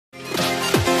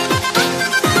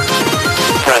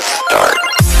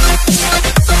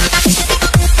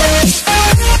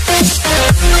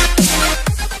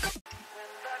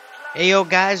Hey yo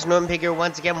guys, Norman Pig here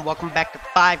once again. Welcome back to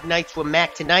Five Nights with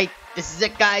Mac tonight. This is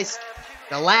it guys.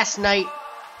 The last night.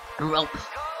 Well,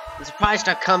 I'm surprised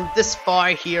I've come this far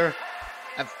here.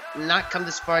 I've not come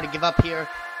this far to give up here.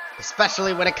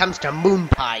 Especially when it comes to Moon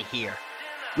Pie here.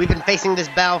 We've been facing this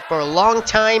battle for a long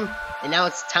time. And now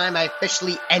it's time I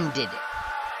officially ended it.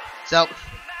 So,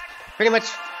 pretty much,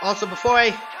 also before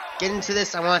I get into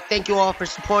this, I want to thank you all for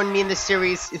supporting me in this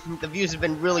series. The views have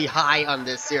been really high on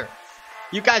this here.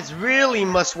 You guys really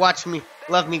must watching me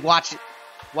you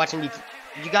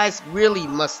guys really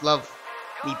must love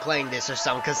me playing this or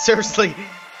something, because seriously,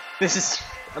 this is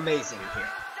amazing here.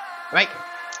 Right?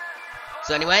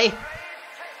 So anyway,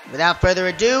 without further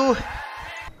ado,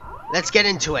 let's get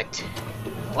into it.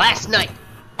 Last night,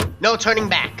 no turning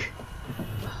back.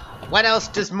 What else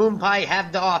does Moon Pie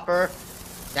have to offer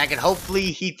that can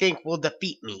hopefully he think will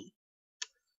defeat me?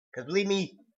 Because believe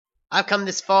me, I've come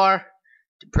this far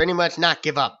to pretty much not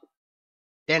give up.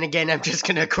 Then again, I'm just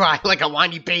gonna cry like a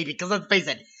whiny baby, because let's face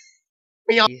it,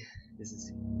 this is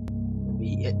gonna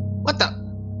be it. What the?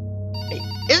 Hey,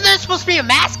 isn't there supposed to be a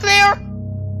mask there?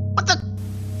 What the?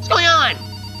 What's going on?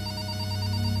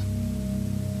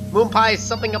 Moon Pie is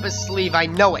something up his sleeve, I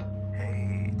know it.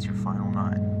 Hey, it's your final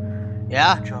night.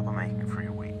 Yeah? Good job of making it for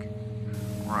your week.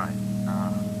 Right,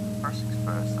 first things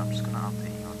first, I'm just gonna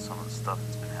update you on some of the stuff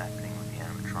that's been happening with the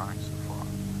animatronics so far.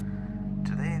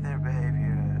 Today, their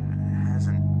behavior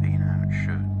hasn't been how it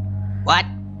should. What?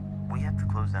 We had to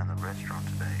close down the restaurant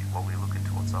today while we look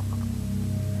into what's up with them.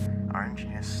 Our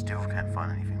engineers still can't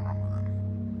find anything wrong with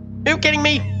them. Are you kidding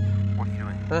me? What are you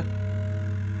doing? Huh?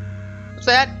 What's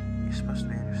that? You're supposed to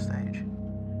be on your stage.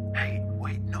 Hey,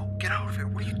 wait, no, get out of here.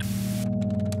 What are you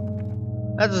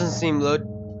doing? That doesn't seem good.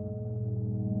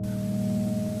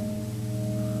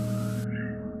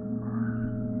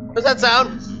 What's that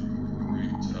sound?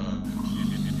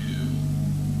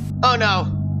 Oh no.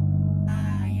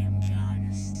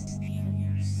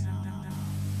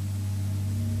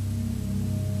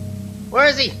 Where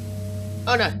is he?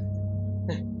 Oh no.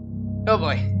 Oh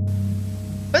boy.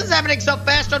 This is happening so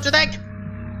fast, don't you think?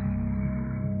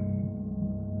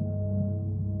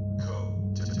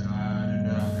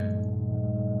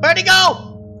 Where'd he go?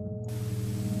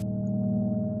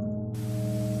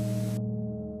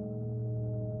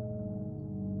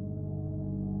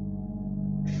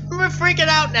 We're freaking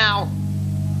out now.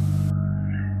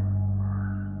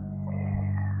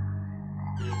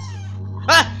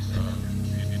 Ah!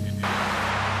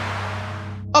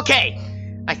 Okay,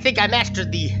 I think I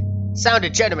mastered the sound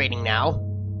of generating now.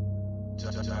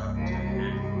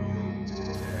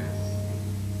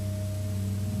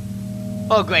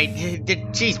 Oh great, the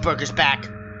cheeseburger's back.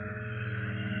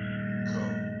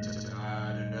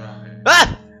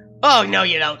 Ah! Oh no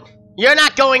you don't. You're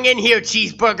not going in here,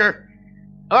 cheeseburger.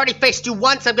 I already faced you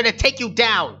once, I'm gonna take you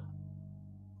down.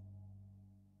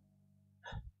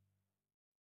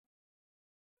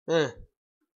 Oh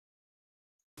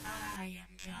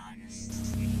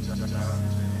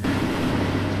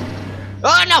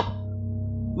no!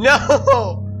 No!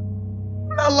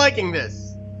 I'm not liking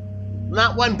this.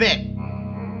 Not one bit.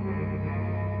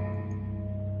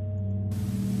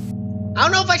 I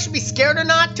don't know if I should be scared or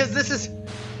not, because this is...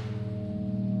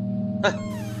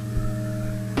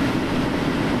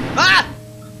 Ah!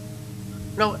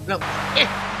 No, no. Eh.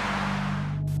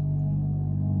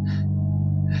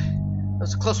 That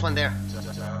was a close one there.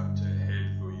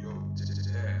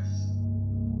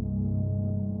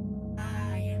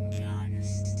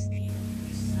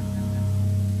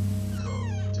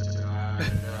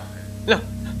 No.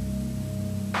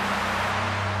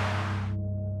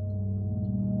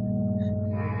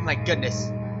 My goodness.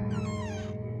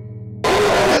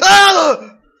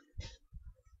 Oh!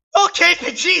 Okay,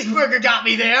 the cheeseburger got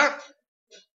me there.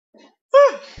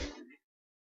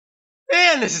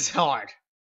 Man, this is hard.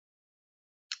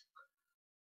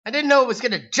 I didn't know it was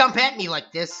gonna jump at me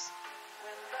like this.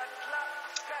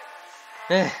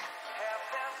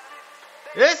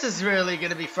 This is really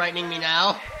gonna be frightening me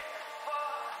now.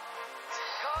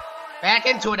 Back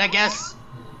into it, I guess.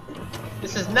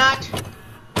 This is not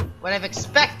what I've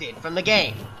expected from the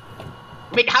game.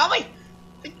 I mean, how am I...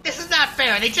 This is not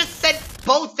fair. They just sent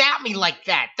both at me like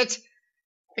that. That's...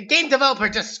 The game developer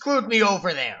just screwed me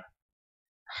over there.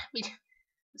 I mean,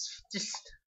 it's just...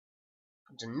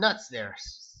 a bunch of nuts there.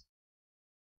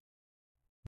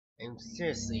 And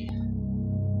seriously...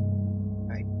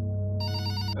 Alright.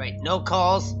 Alright, no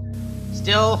calls.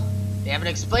 Still, they haven't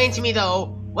explained to me,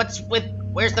 though, what's with...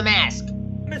 Where's the mask?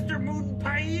 Mr. Moon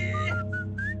Pie!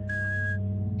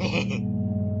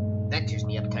 That cheers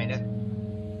me up, kinda.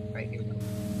 Right, here we go.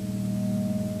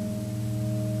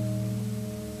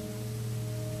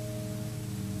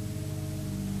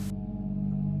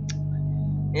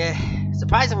 Yeah,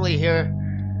 surprisingly here,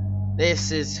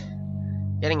 this is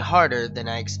getting harder than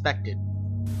I expected.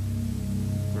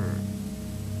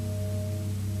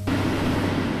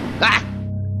 Ah!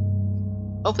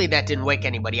 Hopefully that didn't wake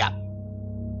anybody up.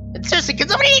 And seriously, can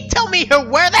somebody tell me here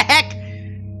where the heck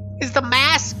is the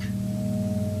mask?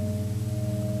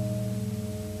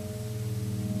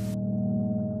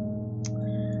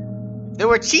 If there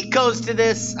were cheat codes to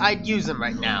this, I'd use them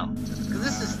right now. Because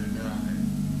this is...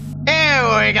 Here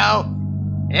we go!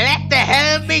 Let the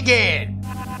hell begin!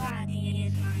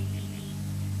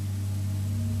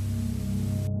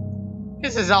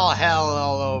 This is all hell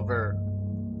all over.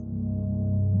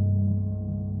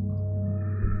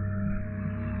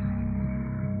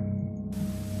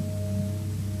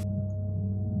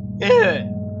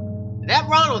 That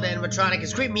Ronald animatronic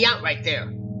is creeping me out right there.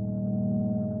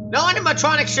 No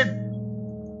animatronic should...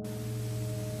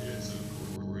 It's a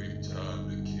great time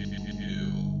to kill.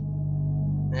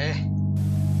 Okay.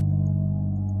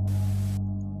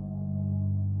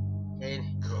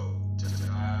 Come to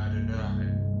die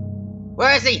tonight.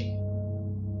 Where is he?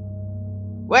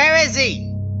 Where is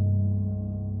he?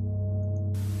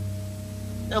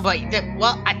 Nobody.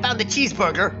 Well, I found the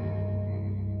cheeseburger.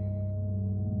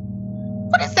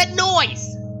 What is that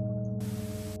noise?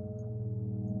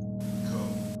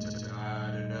 Come to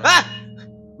die tonight. Ah!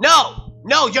 No!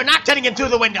 No, you're not getting in through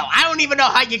the window. I don't even know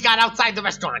how you got outside the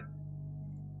restaurant.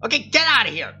 Okay, get out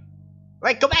of here.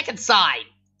 Right, go back inside.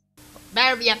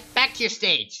 Back to your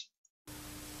stage.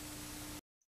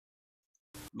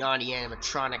 Naughty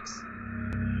animatronics.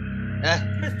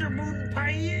 Mr. Moon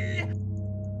Pie!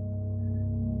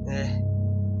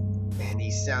 Man,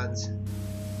 these sounds.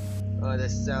 Oh,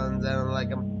 this sounds. I don't like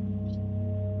them.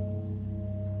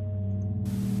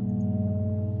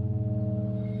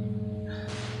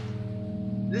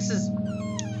 This is.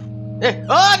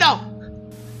 Oh no!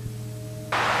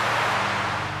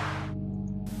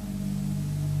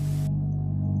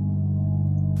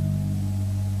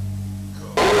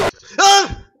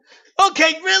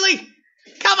 Okay, really?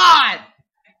 Come on!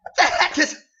 What the heck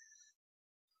is...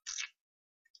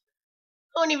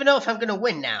 I don't even know if I'm gonna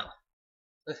win now.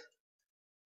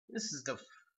 This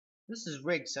is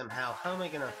rigged somehow. How am I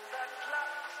gonna...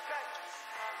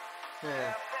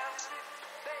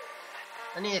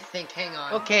 I need to think, hang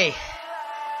on. Okay.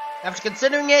 After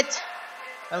considering it,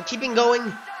 I'm keeping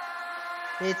going.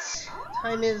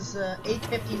 Time is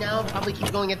 8:50 now. I'll probably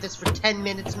keep going at this for 10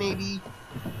 minutes maybe.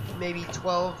 Maybe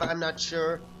 12, I'm not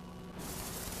sure.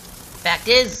 Fact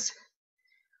is,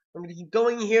 I'm gonna keep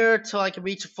going here till I can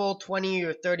reach a full 20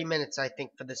 or 30 minutes, I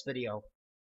think, for this video.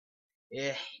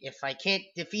 If I can't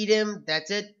defeat him, that's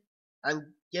it.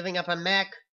 I'm giving up on Mac.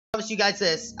 I promise you guys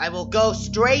this, I will go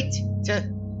straight to...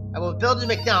 I will build a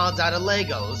McDonald's out of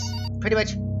Legos. Pretty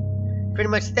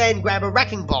much then grab a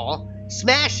wrecking ball,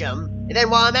 smash them, and then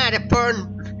while I'm at it,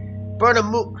 burn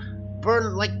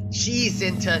like cheese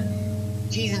into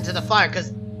the fire,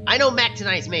 because I know Mac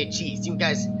tonight's made cheese.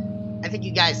 I think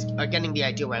you guys are getting the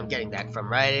idea where I'm getting that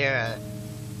from, right here.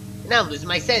 Now I'm losing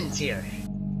my sense here.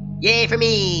 Yay for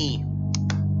me!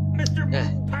 Mr.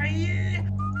 Moon Pie!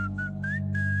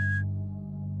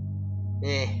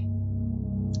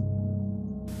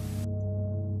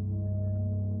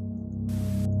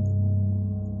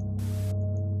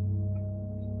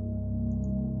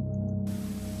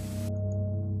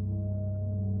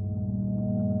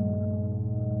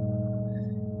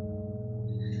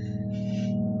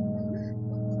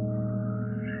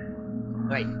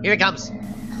 Alright, here it comes.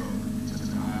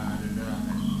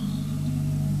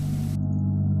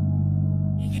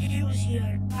 Use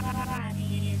your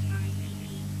body as my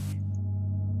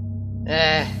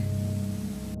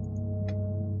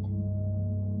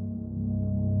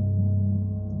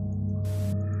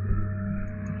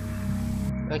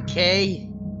Okay.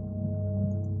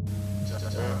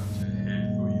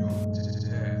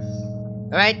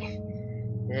 Alright.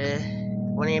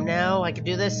 1 AM now, I can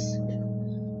do this.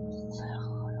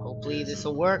 Hopefully this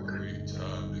will work.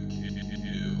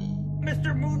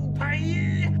 Mr. Moon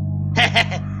Pie!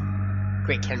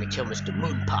 Great time to kill Mr.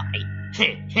 Moon Pie.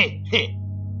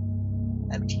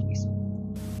 I'm a genius.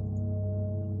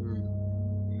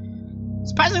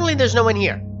 Surprisingly, there's no one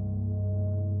here.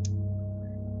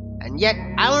 And yet,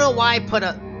 I don't know why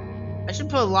I should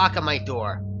put a lock on my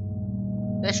door.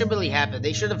 That should really happen.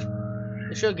 They should have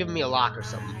given me a lock or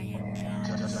something.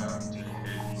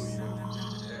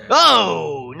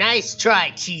 Oh, nice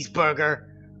try, cheeseburger.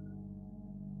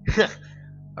 I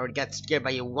already got scared by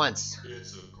you once.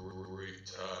 It's a great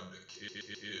time to kill.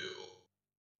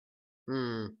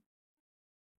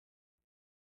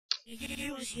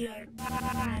 Use your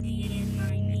body as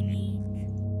my meat.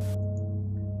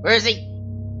 Where is he?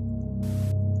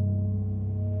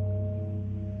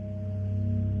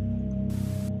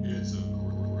 It's a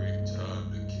great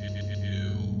time to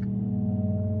kill.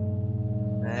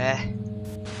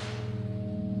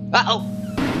 Uh-oh.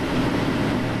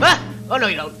 Ah! Oh, no,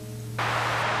 you don't.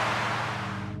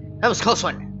 That was a close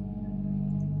one.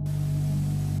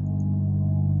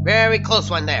 Very close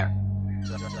one there.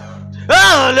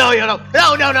 Oh, no, you don't.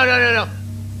 No, no, no, no, no, no.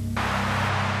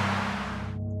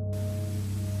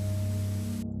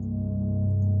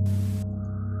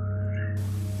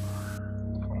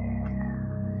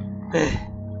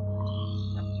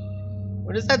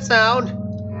 What does that sound?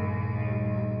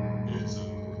 It's a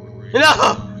great No!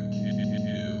 time to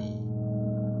kill.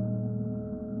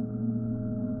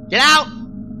 Get out!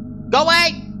 Go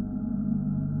away!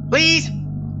 Please!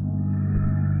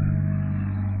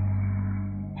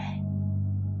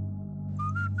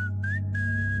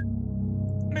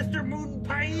 Mr. Moon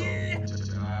Pie. To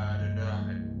die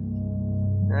tonight.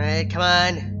 Alright, come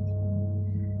on.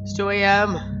 It's 2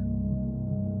 a.m.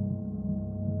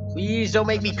 Please don't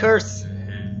make me curse. To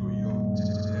head for your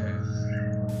death.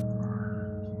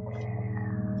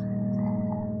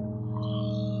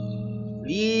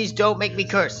 Please don't make me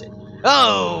curse.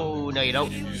 Oh, no, you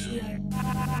don't. Use your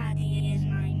body as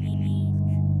my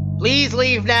meat. Please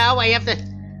leave now. I have to.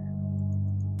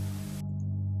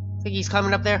 Think he's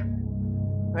coming up there?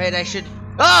 Right, I should.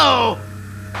 Oh!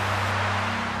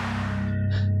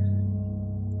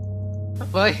 Oh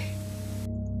boy.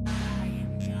 I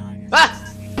am John. Ah!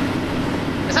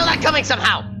 I saw that coming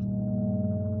somehow.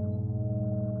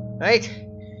 Right?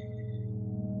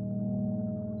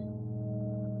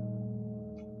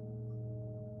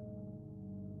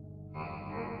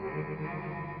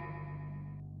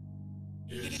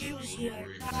 Use your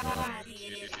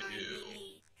body as my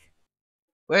meat.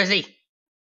 Where is he?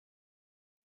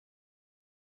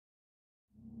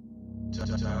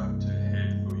 Time to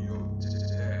head for your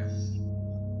death.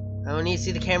 I don't need to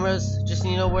see the cameras. Just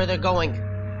need to know where they're going.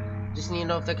 Just need to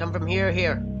know if they come from here or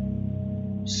here.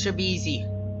 Should be easy.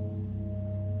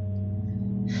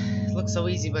 It looks so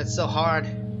easy, but it's so hard.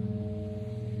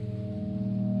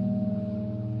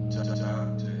 Time to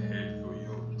head for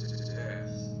your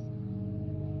death.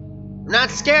 I'm not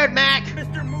scared, Mac.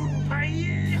 Mr. Moon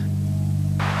Pie.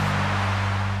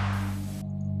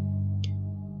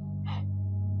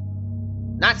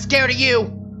 Not scared of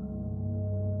you.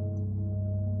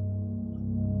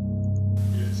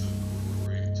 It's a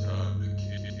great time to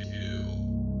kill.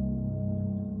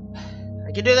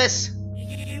 I can do this.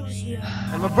 Use your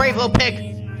I'm a brave little pig. body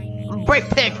as my meat. I'm a brave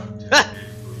pig. Ah.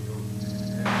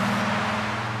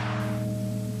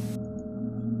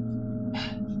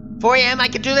 4 a.m. I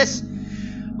can do this.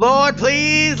 Lord,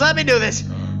 please let me do this.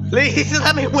 Please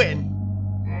let me win.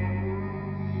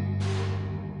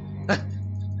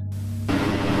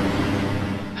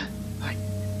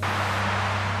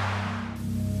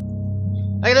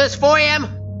 I can do this. 4 a.m.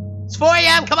 It's 4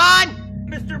 a.m. Come on.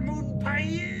 Mr. Moon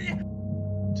Pie.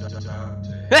 Time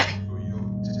to head for your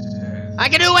death. I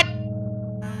can do it.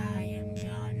 I am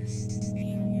John.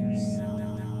 Steal your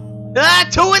soul. Ah,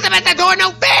 2 of them at the door.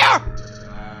 No fair. To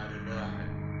die tonight.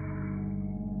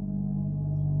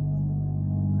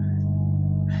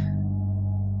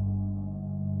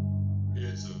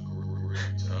 It's a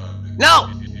great time to No.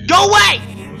 kill. Go away.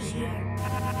 Use your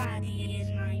body as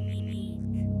my meat.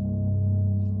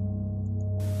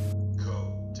 Go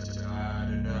to die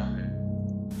tonight.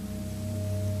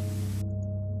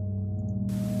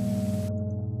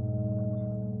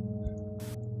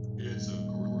 It's a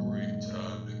great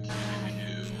time to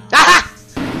kill. Aha!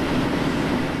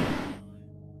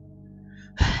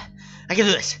 I can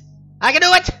do this. I can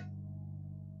do it.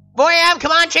 4 a.m.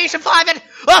 Come on, change to 5 and.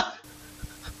 Oh!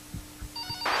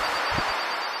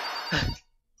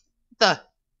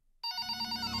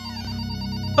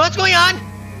 What's going on?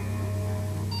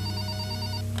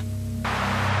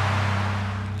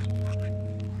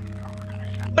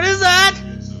 What is that?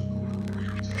 It's a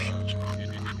great time to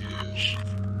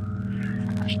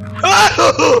kill.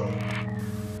 Oh!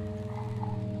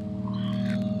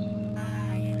 I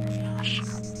am John.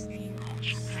 Steal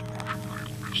your soul.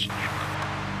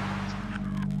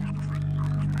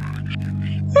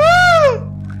 Woo!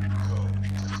 Go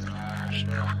to die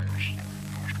tonight.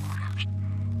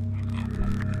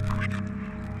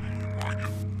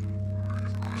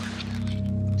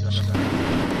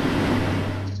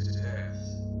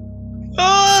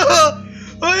 Oh!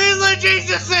 Please let change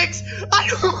to 6. I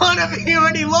don't want to be here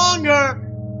any longer.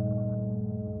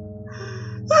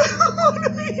 I don't want to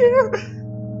be here.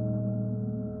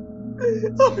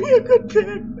 I'll be a good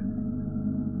pig.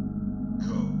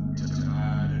 Go to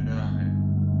die tonight.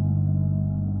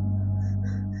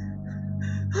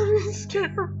 really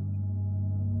scared.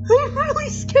 I'm really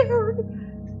scared.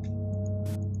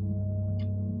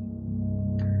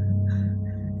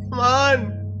 Come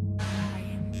on.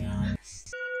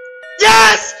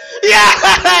 Yes!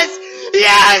 Yes!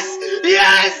 Yes!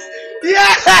 Yes!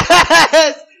 Yes!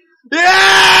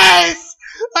 Yes!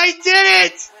 I did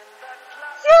it!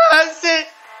 Yes! It.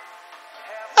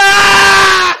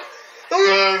 Ah!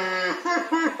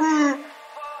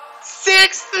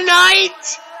 Sixth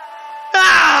night!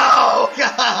 Oh,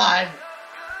 God!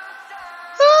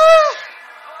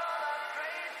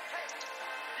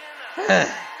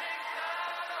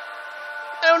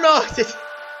 I don't know.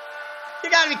 You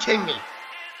gotta be kidding me.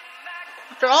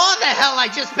 After all the hell I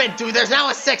just been through, there's now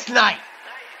a sixth night.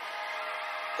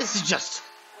 This is just...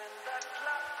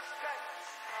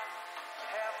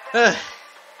 Well,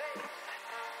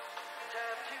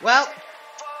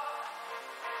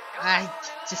 I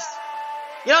just...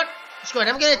 You know what? Screw it.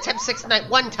 I'm gonna attempt sixth night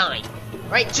one time.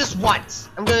 Right? Just once.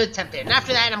 I'm gonna attempt it. And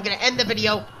after that, I'm gonna end the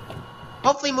video.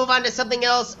 Hopefully move on to something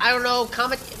else. I don't know.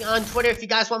 Comment on Twitter if you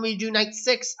guys want me to do night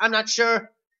 6. I'm not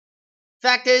sure.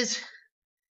 Fact is,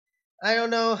 I don't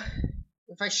know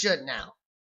if I should now.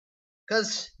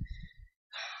 Because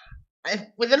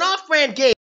with an off-brand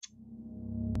game...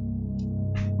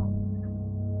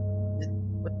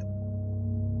 What the...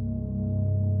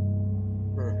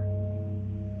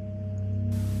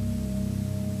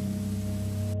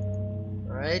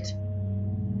 Alright.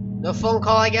 No phone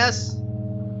call, I guess?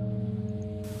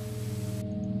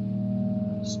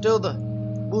 Still the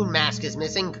moon mask is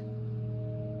missing.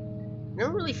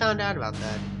 Never really found out about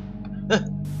that.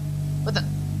 What the?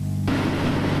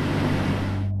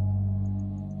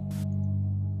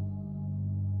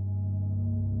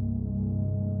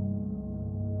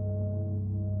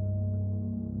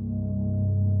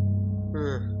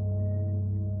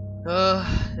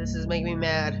 Oh, this is making me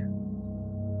mad.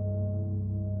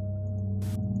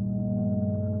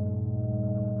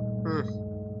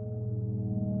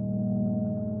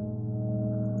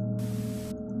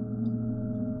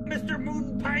 Mr.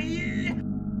 Moon Pie!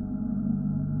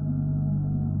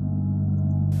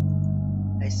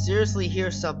 I seriously hear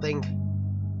something.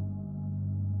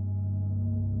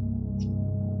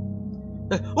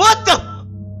 What the?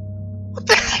 What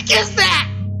the heck is that?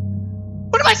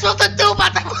 What am I supposed to do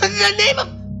about that? What is the name of?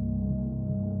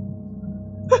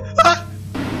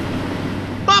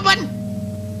 Oh, button!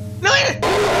 No!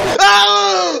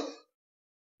 Oh!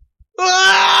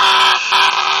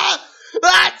 Ah!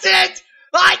 That's it!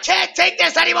 I can't take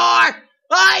this anymore!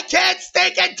 I can't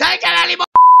stink and take it anymore!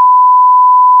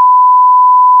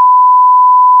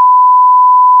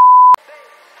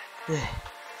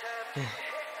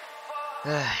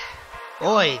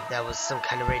 Boy, that was some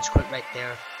kind of rage quit right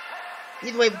there.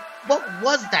 Either way, what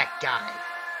was that guy?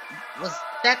 Was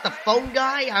that the phone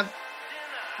guy?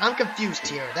 I'm confused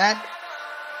here. That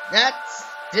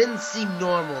didn't seem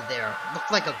normal there.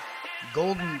 Looked like a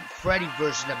Golden Freddy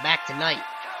version of Mac Tonight.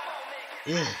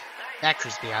 Ugh, that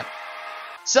creeps me out.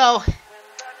 So,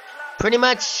 pretty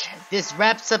much, this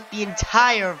wraps up the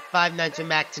entire Five Nights at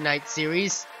Mac Tonight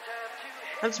series.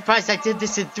 I'm surprised I did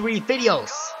this in 3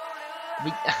 videos. I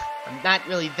mean, I'm not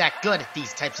really that good at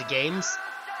these types of games.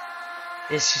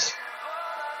 It's just...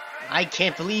 I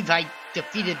can't believe I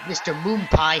defeated Mr. Moon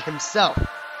Pie himself.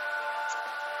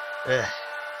 Ugh.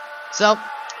 So,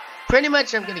 pretty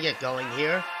much I'm gonna get going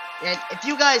here. And if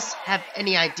you guys have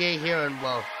any idea here on,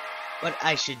 well, what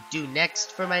I should do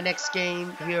next for my next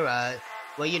game here,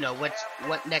 well, you know,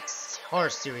 what next horror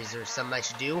series or something I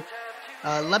should do,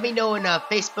 let me know on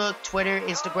Facebook, Twitter,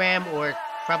 Instagram, or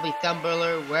probably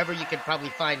Tumblr, wherever you could probably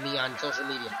find me on social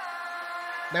media.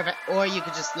 Matter of fact, or you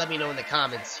could just let me know in the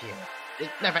comments here.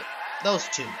 Matter of fact, those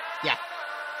two, yeah.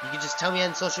 You can just tell me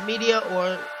on social media,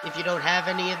 or if you don't have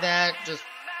any of that, just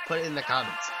put it in the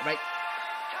comments, right?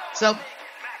 So,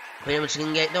 pretty much you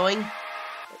can get going.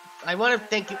 I want to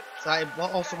thank you. So I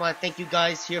also want to thank you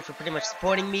guys here for pretty much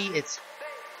supporting me. It's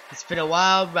been a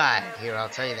wild ride here, I'll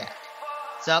tell you that.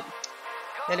 So,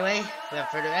 anyway,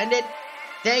 without further ado,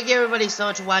 thank you everybody so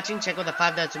much for watching. Check out the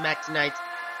 5 Nights at Mac Tonight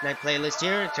playlist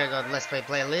here. Check out the Let's Play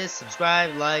playlist.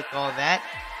 Subscribe, like, all that.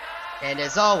 And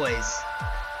as always,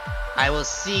 I will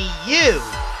see you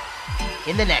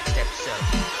in the next episode.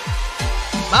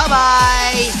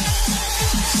 Bye-bye!